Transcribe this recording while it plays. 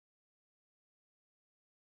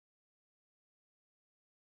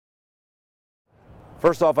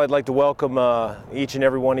First off, I'd like to welcome each and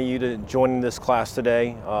every one of you to joining this class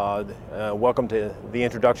today. Welcome to the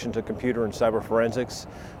Introduction to Computer and Cyber Forensics.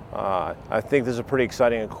 I think this is a pretty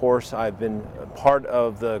exciting course. I've been part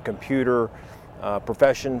of the computer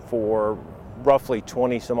profession for roughly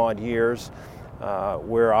 20 some odd years,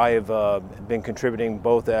 where I have been contributing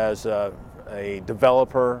both as a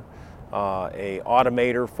developer, a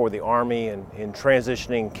automator for the Army, and in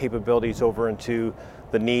transitioning capabilities over into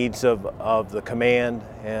the needs of the command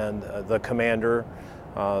and the commander,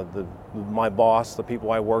 my boss, the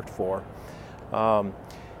people I worked for.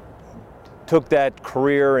 Took that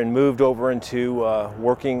career and moved over into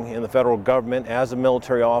working in the federal government as a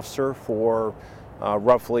military officer for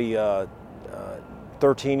roughly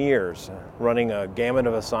 13 years, running a gamut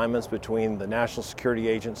of assignments between the National Security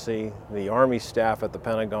Agency, the Army staff at the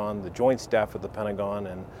Pentagon, the Joint Staff at the Pentagon,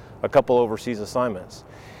 and a couple overseas assignments.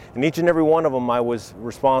 In each and every one of them, I was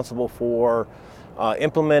responsible for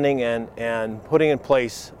implementing and putting in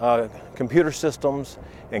place computer systems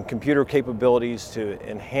and computer capabilities to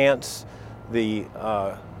enhance the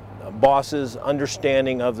boss's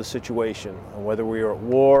understanding of the situation. Whether we were at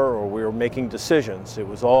war or we were making decisions, it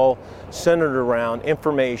was all centered around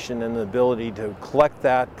information and the ability to collect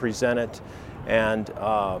that, present it, and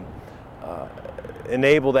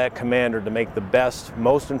enable that commander to make the best,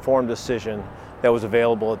 most informed decision that was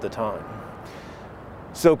available at the time.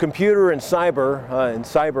 So computer and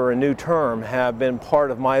cyber, a new term, have been part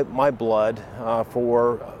of my blood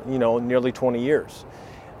for nearly 20 years.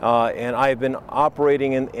 And I have been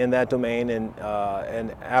operating in that domain, and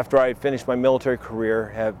after I finished my military career,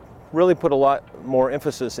 have really put a lot more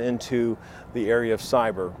emphasis into the area of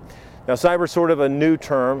cyber. Now, cyber is sort of a new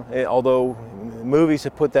term, although movies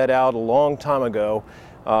have put that out a long time ago.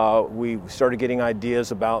 We started getting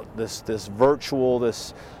ideas about this virtual,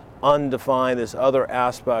 this undefined, this other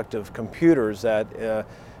aspect of computers that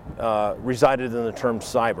resided in the term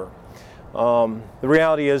cyber. The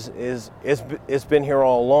reality is it's been here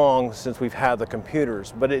all along since we've had the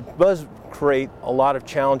computers, but it does create a lot of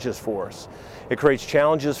challenges for us. It creates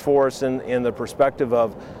challenges for us in the perspective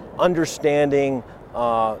of understanding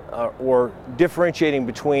or differentiating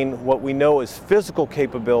between what we know as physical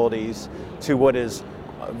capabilities to what is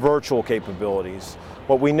virtual capabilities.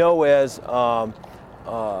 What we know as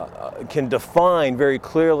can define very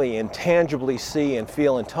clearly and tangibly see and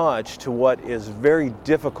feel and touch to what is very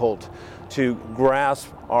difficult to grasp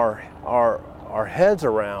our heads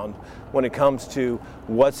around when it comes to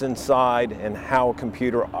what's inside and how a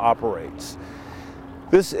computer operates.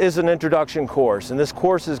 This is an introduction course, and this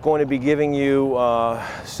course is going to be giving you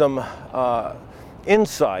some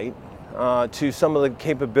insight to some of the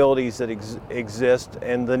capabilities that exist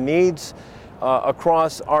and the needs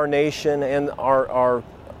across our nation and our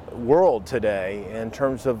world today in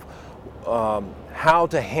terms of how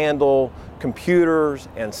to handle computers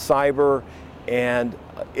and cyber and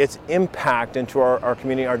its impact into our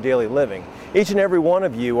community, our daily living. Each and every one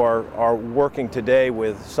of you are working today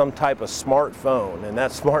with some type of smartphone, and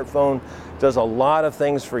that smartphone does a lot of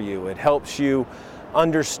things for you. It helps you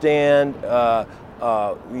understand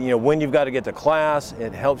when you've got to get to class.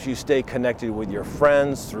 It helps you stay connected with your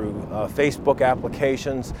friends through Facebook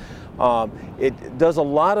applications. It does a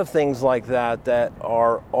lot of things like that that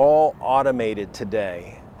are all automated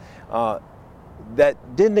today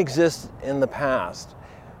that didn't exist in the past.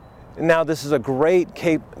 Now, this is a great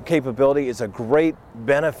capability. It's a great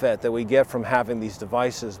benefit that we get from having these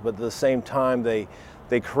devices, but at the same time, they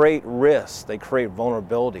create risks, they create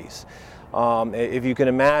vulnerabilities. If you can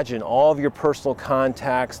imagine, all of your personal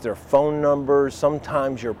contacts, their phone numbers,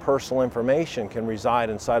 sometimes your personal information can reside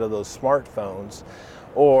inside of those smartphones,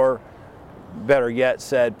 or better yet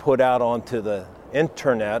said, put out onto the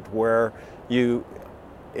internet where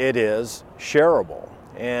it is shareable.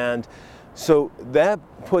 And so that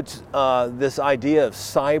puts this idea of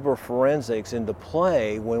cyber forensics into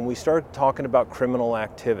play when we start talking about criminal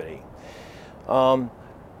activity.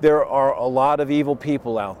 There are a lot of evil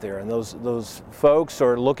people out there, and those folks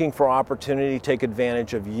are looking for opportunity to take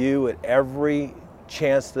advantage of you at every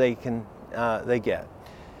chance they get.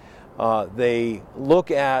 They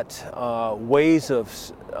look at ways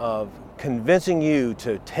of convincing you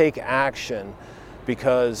to take action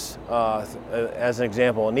because, as an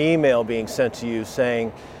example, an email being sent to you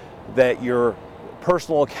saying that your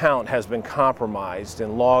personal account has been compromised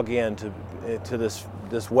and log in to this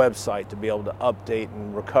website to be able to update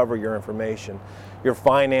and recover your information. Your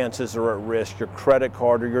finances are at risk, your credit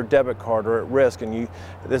card or your debit card are at risk, and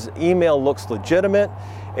this email looks legitimate.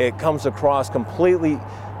 It comes across completely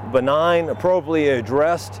benign, appropriately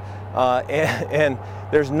addressed, and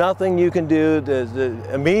there's nothing you can do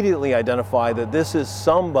to immediately identify that this is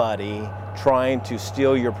somebody trying to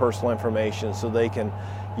steal your personal information so they can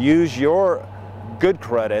use your good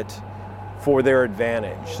credit for their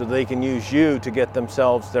advantage, so they can use you to get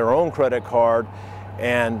themselves their own credit card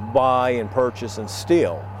and buy and purchase and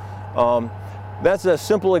steal. That's a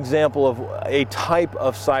simple example of a type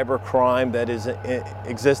of cybercrime that is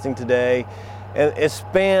existing today. And it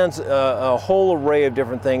spans a whole array of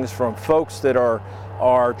different things, from folks that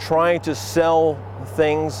are trying to sell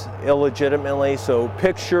things illegitimately, so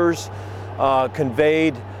pictures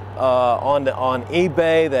conveyed on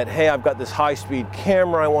eBay that, hey, I've got this high-speed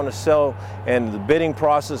camera I want to sell, and the bidding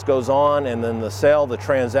process goes on, and then the sale, the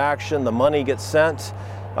transaction, the money gets sent,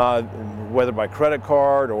 whether by credit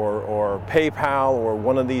card or PayPal or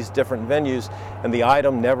one of these different venues, and the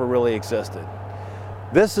item never really existed.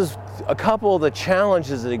 This is a couple of the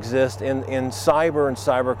challenges that exist in cyber and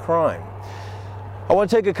cyber crime. I want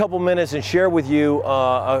to take a couple minutes and share with you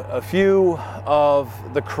a few of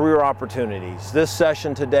the career opportunities. This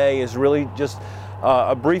session today is really just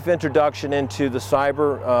a brief introduction into the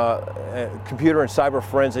computer and cyber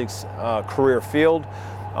forensics career field,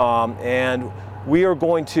 and we are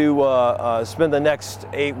going to spend the next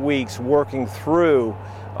 8 weeks working through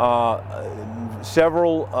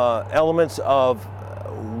several elements of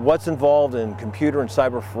what's involved in computer and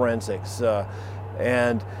cyber forensics.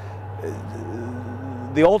 And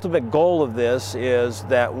the ultimate goal of this is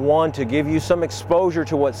that, one, to give you some exposure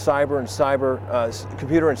to what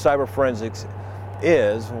computer and cyber forensics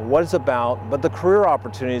is, what it's about, but the career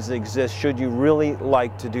opportunities that exist should you really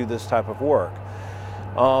like to do this type of work.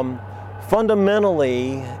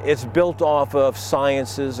 Fundamentally, it's built off of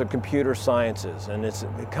sciences or computer sciences, and it's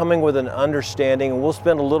coming with an understanding, and we'll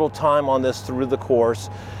spend a little time on this through the course,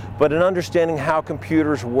 but an understanding how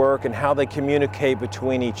computers work and how they communicate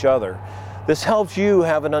between each other. This helps you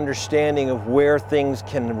have an understanding of where things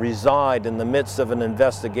can reside in the midst of an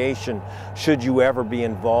investigation, should you ever be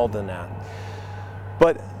involved in that.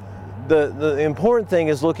 But the important thing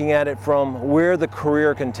is looking at it from where the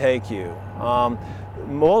career can take you.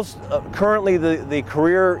 Currently the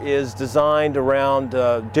career is designed around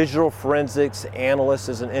digital forensics analyst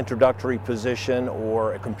as an introductory position,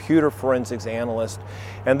 or a computer forensics analyst,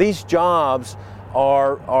 and these jobs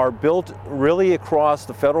are built really across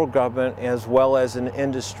the federal government as well as in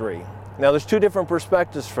industry. Now, there's two different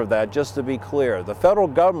perspectives for that, just to be clear. The federal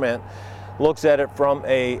government looks at it from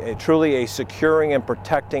truly a securing and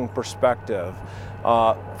protecting perspective.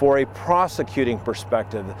 For a prosecuting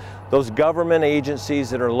perspective, those government agencies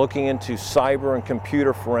that are looking into cyber and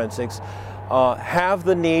computer forensics have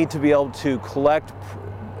the need to be able to collect,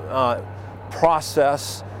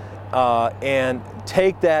 process, and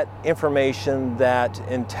take that information, that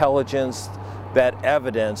intelligence, that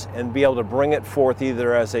evidence, and be able to bring it forth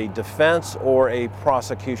either as a defense or a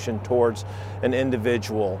prosecution towards an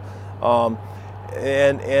individual.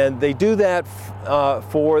 And they do that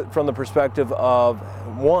from the perspective of,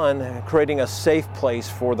 one, creating a safe place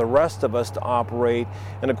for the rest of us to operate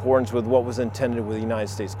in accordance with what was intended with the United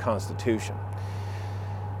States Constitution.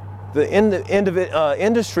 The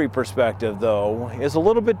industry perspective, though, is a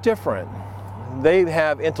little bit different. They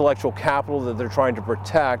have intellectual capital that they're trying to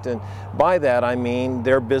protect, and by that I mean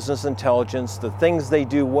their business intelligence, the things they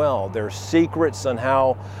do well, their secrets on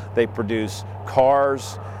how they produce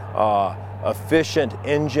cars, efficient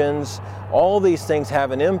engines. All these things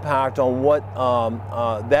have an impact on what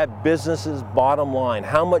that business's bottom line,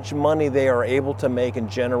 how much money they are able to make and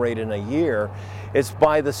generate in a year. It's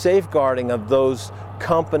by the safeguarding of those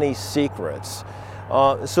company secrets.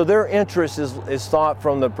 So their interest is thought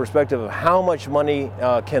from the perspective of how much money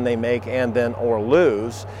can they make and then or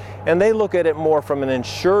lose, and they look at it more from an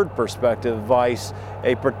insured perspective, vice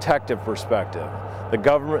a protective perspective. The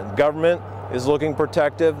government is looking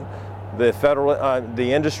protective. The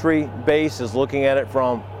industry base is looking at it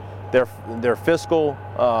from their fiscal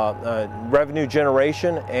revenue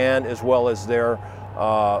generation, and as well as their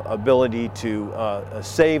ability to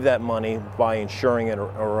save that money by insuring it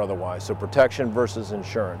or otherwise. So protection versus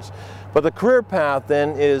insurance. But the career path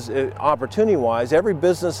then is, opportunity-wise, every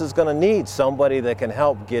business is going to need somebody that can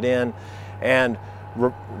help get in and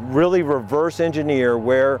really reverse engineer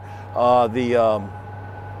where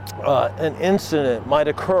an incident might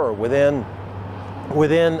occur within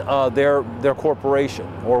their corporation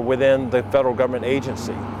or within the federal government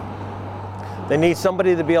agency. They need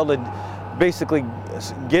somebody to be able to basically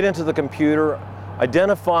get into the computer,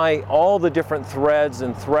 identify all the different threads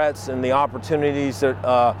and threats and the opportunities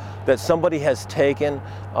that somebody has taken,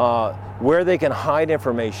 where they can hide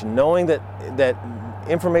information, knowing that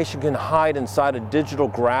information can hide inside of digital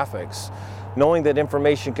graphics, knowing that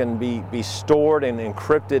information can be stored and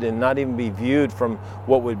encrypted and not even be viewed from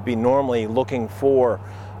what would be normally looking for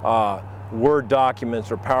Word documents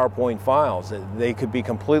or PowerPoint files. They could be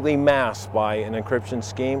completely masked by an encryption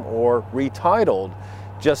scheme or retitled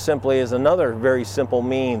just simply as another very simple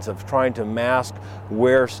means of trying to mask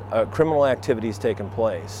where criminal activity is taking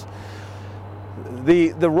place.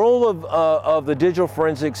 The role of the digital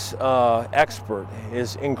forensics expert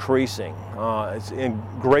is increasing. It's in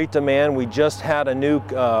great demand. We just had a new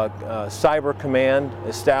cyber command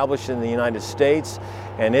established in the United States,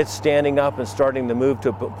 and it's standing up and starting to move to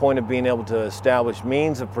a point of being able to establish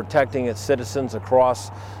means of protecting its citizens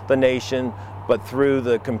across the nation, but through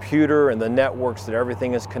the computer and the networks that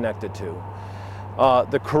everything is connected to.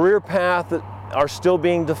 The career path are still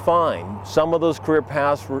being defined. Some of those career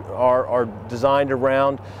paths are designed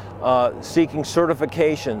around seeking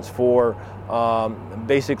certifications for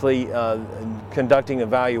basically conducting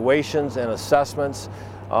evaluations and assessments,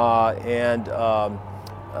 and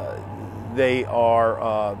they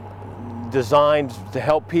are designed to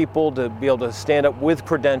help people to be able to stand up with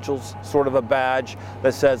credentials, sort of a badge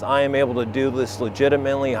that says, I am able to do this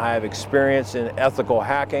legitimately, I have experience in ethical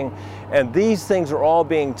hacking, and these things are all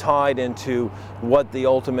being tied into what the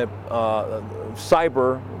ultimate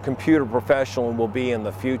cyber computer professional will be in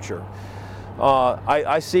the future.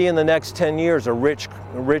 I see in the next 10 years a rich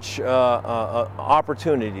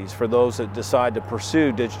opportunities for those that decide to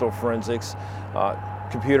pursue digital forensics,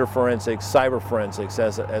 computer forensics, cyber forensics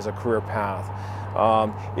as a career path.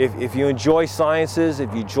 If you enjoy sciences,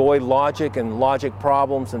 if you enjoy logic and logic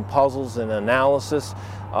problems and puzzles and analysis,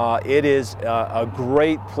 it is a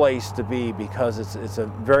great place to be, because it's a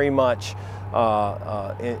very much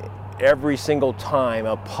every single time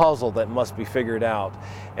a puzzle that must be figured out.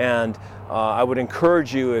 And I would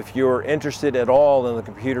encourage you, if you're interested at all in the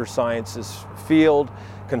computer sciences field,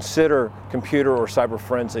 consider computer or cyber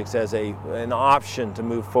forensics as an option to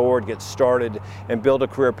move forward, get started, and build a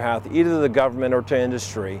career path either to the government or to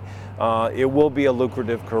industry. It will be a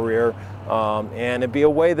lucrative career, and it'd be a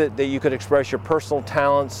way that you could express your personal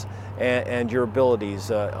talents and your abilities,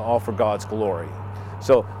 all for God's glory.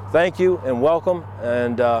 So thank you and welcome,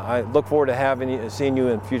 and I look forward to seeing you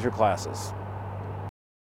in future classes.